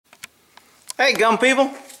Hey gun people,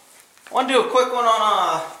 I want to do a quick one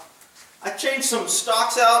on I changed some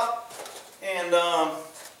stocks out and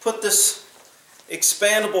put this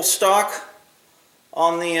expandable stock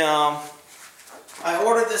on the I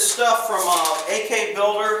ordered this stuff from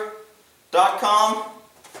akbuilder.com.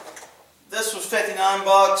 This was 59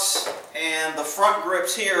 bucks and the front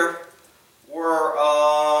grips here were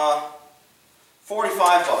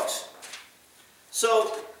 45 bucks.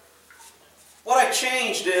 So what I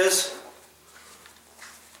changed is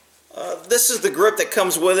this is the grip that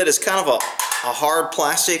comes with it. It's kind of a hard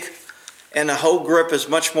plastic, and the Hogue grip is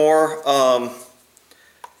much more,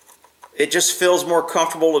 it just feels more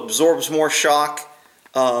comfortable, it absorbs more shock.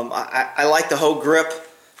 I like the Hogue grip.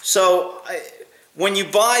 So when you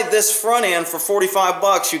buy this front end for 45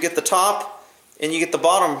 bucks, you get the top and you get the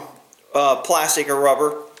bottom plastic or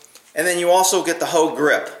rubber, and then you also get the Hogue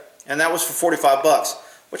grip, and that was for 45 bucks,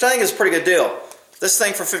 which I think is a pretty good deal. This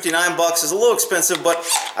thing for 59 bucks is a little expensive, but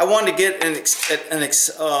I wanted to get an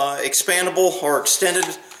expandable or extended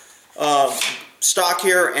stock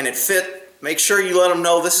here, and it fit. Make sure you let them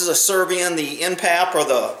know this is a Serbian, the Pap or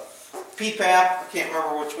the Pap. I can't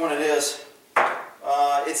remember which one it is.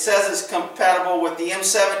 It says it's compatible with the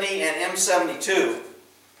M70 and M72.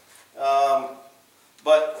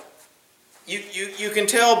 But you can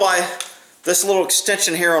tell by this little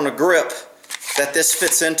extension here on the grip that this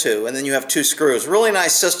fits into, and then you have two screws. Really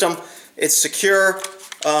nice system. It's secure.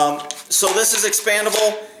 So this is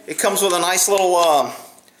expandable. It comes with a nice little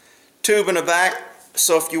tube in the back,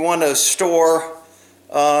 so if you want to store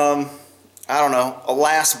I don't know, a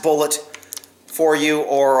last bullet for you,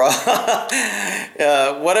 or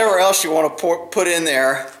whatever else you want to put in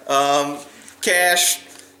there, cash,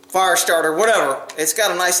 fire starter, whatever. It's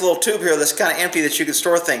got a nice little tube here that's kind of empty that you can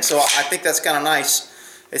store things, so I think that's kind of nice.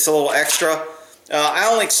 It's a little extra. I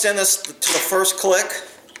only extend this to the first click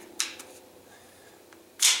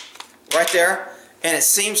right there, and it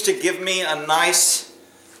seems to give me a nice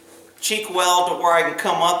cheek weld to where I can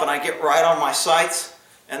come up and I get right on my sights,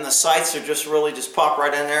 and the sights are just really just pop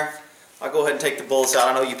right in there. I'll go ahead and take the bullets out.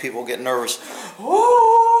 I know you people get nervous.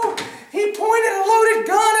 Oh, he pointed a loaded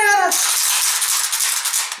gun at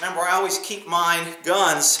us. Remember, I always keep my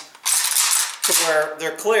guns to where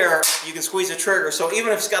they're clear, you can squeeze the trigger, so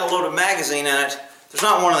even if it's got a loaded magazine in it, there's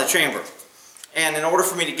not one in the chamber. And in order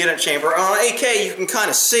for me to get in a chamber, on an AK you can kind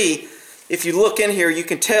of see, if you look in here you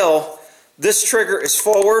can tell this trigger is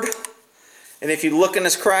forward, and if you look in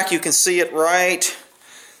this crack you can see it right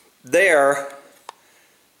there.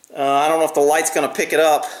 I don't know if the light's going to pick it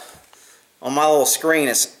up. On my little screen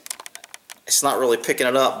it's not really picking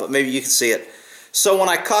it up, but maybe you can see it. So when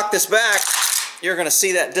I cock this back, you're going to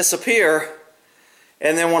see that disappear,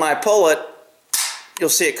 and then when I pull it, you'll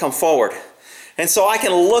see it come forward. And so I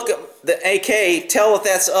can look at the AK, tell that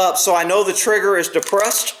that's up, so I know the trigger is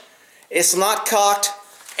depressed, it's not cocked,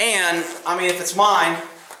 and I mean, if it's mine,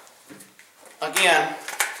 again,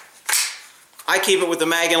 I keep it with the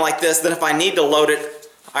mag in like this, then if I need to load it,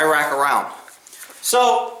 I rack around.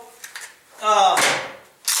 So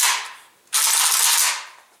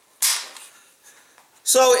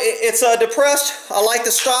it's depressed. I like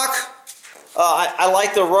the stock. I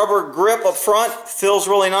like the rubber grip up front. Feels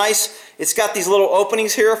really nice. It's got these little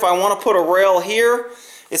openings here if I want to put a rail here.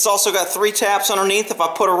 It's also got 3 taps underneath if I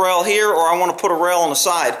put a rail here, or I want to put a rail on the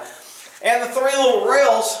side. And the 3 little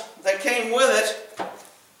rails that came with it,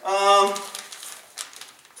 I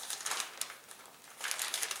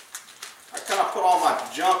kind of put all my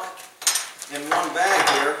junk in one bag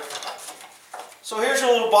here. So here's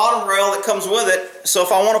your little bottom rail that comes with it. So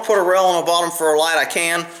if I want to put a rail on the bottom for a light, I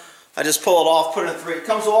can. I just pull it off, put it in 3. It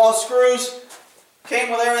comes with all the screws. Came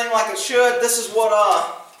with everything like it should. This is what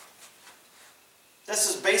this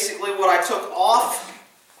is basically what I took off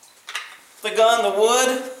the gun, the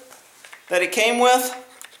wood that it came with,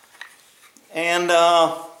 and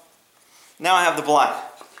now I have the black.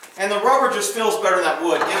 And the rubber just feels better than that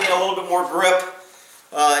wood. Give me a little bit more grip.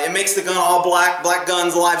 It makes the gun all black. Black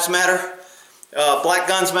guns, lives matter. Black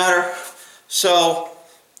guns matter. So,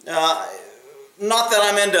 not that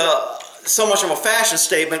I'm into so much of a fashion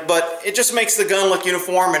statement, but it just makes the gun look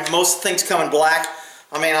uniform, and most things come in black.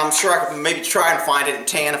 I mean, I'm sure I could maybe try and find it in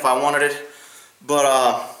tan if I wanted it, but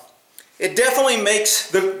it definitely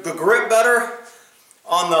makes the grip better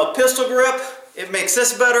on the pistol grip. It makes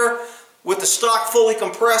this better. With the stock fully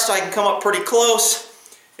compressed, I can come up pretty close.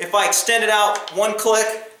 If I extend it out one click,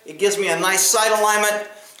 it gives me a nice sight alignment.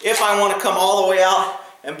 If I want to come all the way out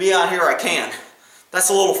and be out here, I can. That's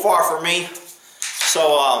a little far for me,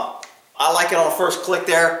 so I like it on the first click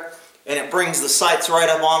there, and it brings the sights right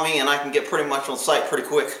up on me, and I can get pretty much on sight pretty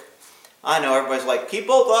quick. I know everybody's like, keep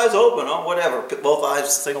both eyes open. Oh, whatever. Both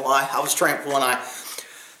eyes, single eye. I was trained with one eye.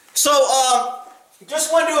 So,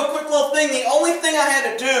 just want to do a quick little thing. The only thing I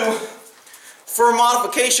had to do for a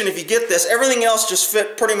modification, if you get this, everything else just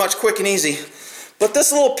fit pretty much quick and easy. But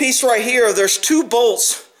this little piece right here, there's 2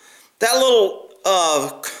 bolts. That little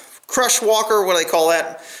crush walker, what do they call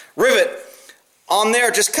that? Rivet on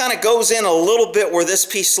there just kind of goes in a little bit where this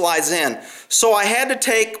piece slides in. So I had to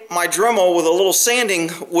take my Dremel with a little sanding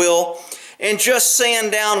wheel and just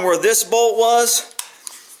sand down where this bolt was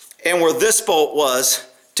and where this bolt was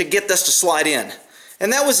to get this to slide in.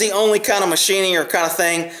 And that was the only kind of machining or kind of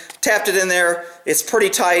thing. Tapped it in there. It's pretty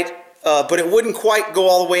tight, but it wouldn't quite go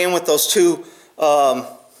all the way in with those 2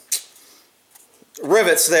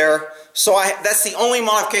 rivets there. So that's the only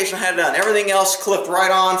modification I had done. Everything else clipped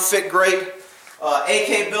right on, fit great.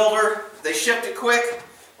 AK Builder, they shipped it quick,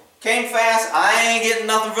 came fast. I ain't getting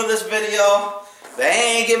nothing for this video.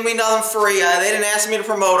 They ain't giving me nothing free. They didn't ask me to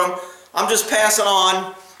promote them. I'm just passing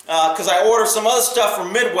on because I ordered some other stuff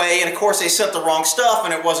from Midway, and of course they sent the wrong stuff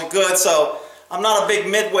and it wasn't good. So I'm not a big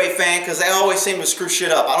Midway fan because they always seem to screw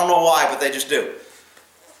shit up. I don't know why, but they just do.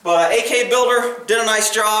 But AK Builder did a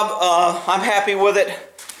nice job. I'm happy with it.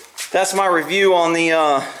 That's my review on the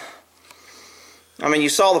I mean, you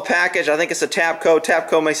saw the package. I think it's a Tapco.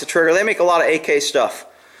 Tapco makes a trigger. They make a lot of AK stuff.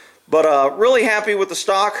 But really happy with the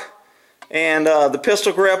stock and the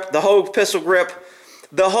pistol grip, the Hogue pistol grip.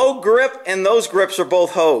 The Hogue grip and those grips are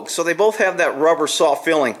both Hogue. So they both have that rubber soft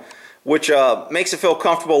feeling, which makes it feel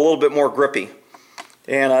comfortable, a little bit more grippy.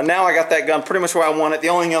 And now I got that gun pretty much where I want it. The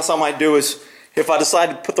only thing else I might do is, if I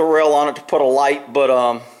decide to put the rail on it, to put a light.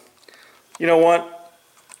 But you know what?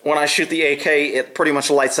 When I shoot the AK, it pretty much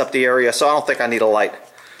lights up the area, so I don't think I need a light.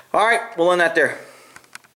 Alright, we'll end that there.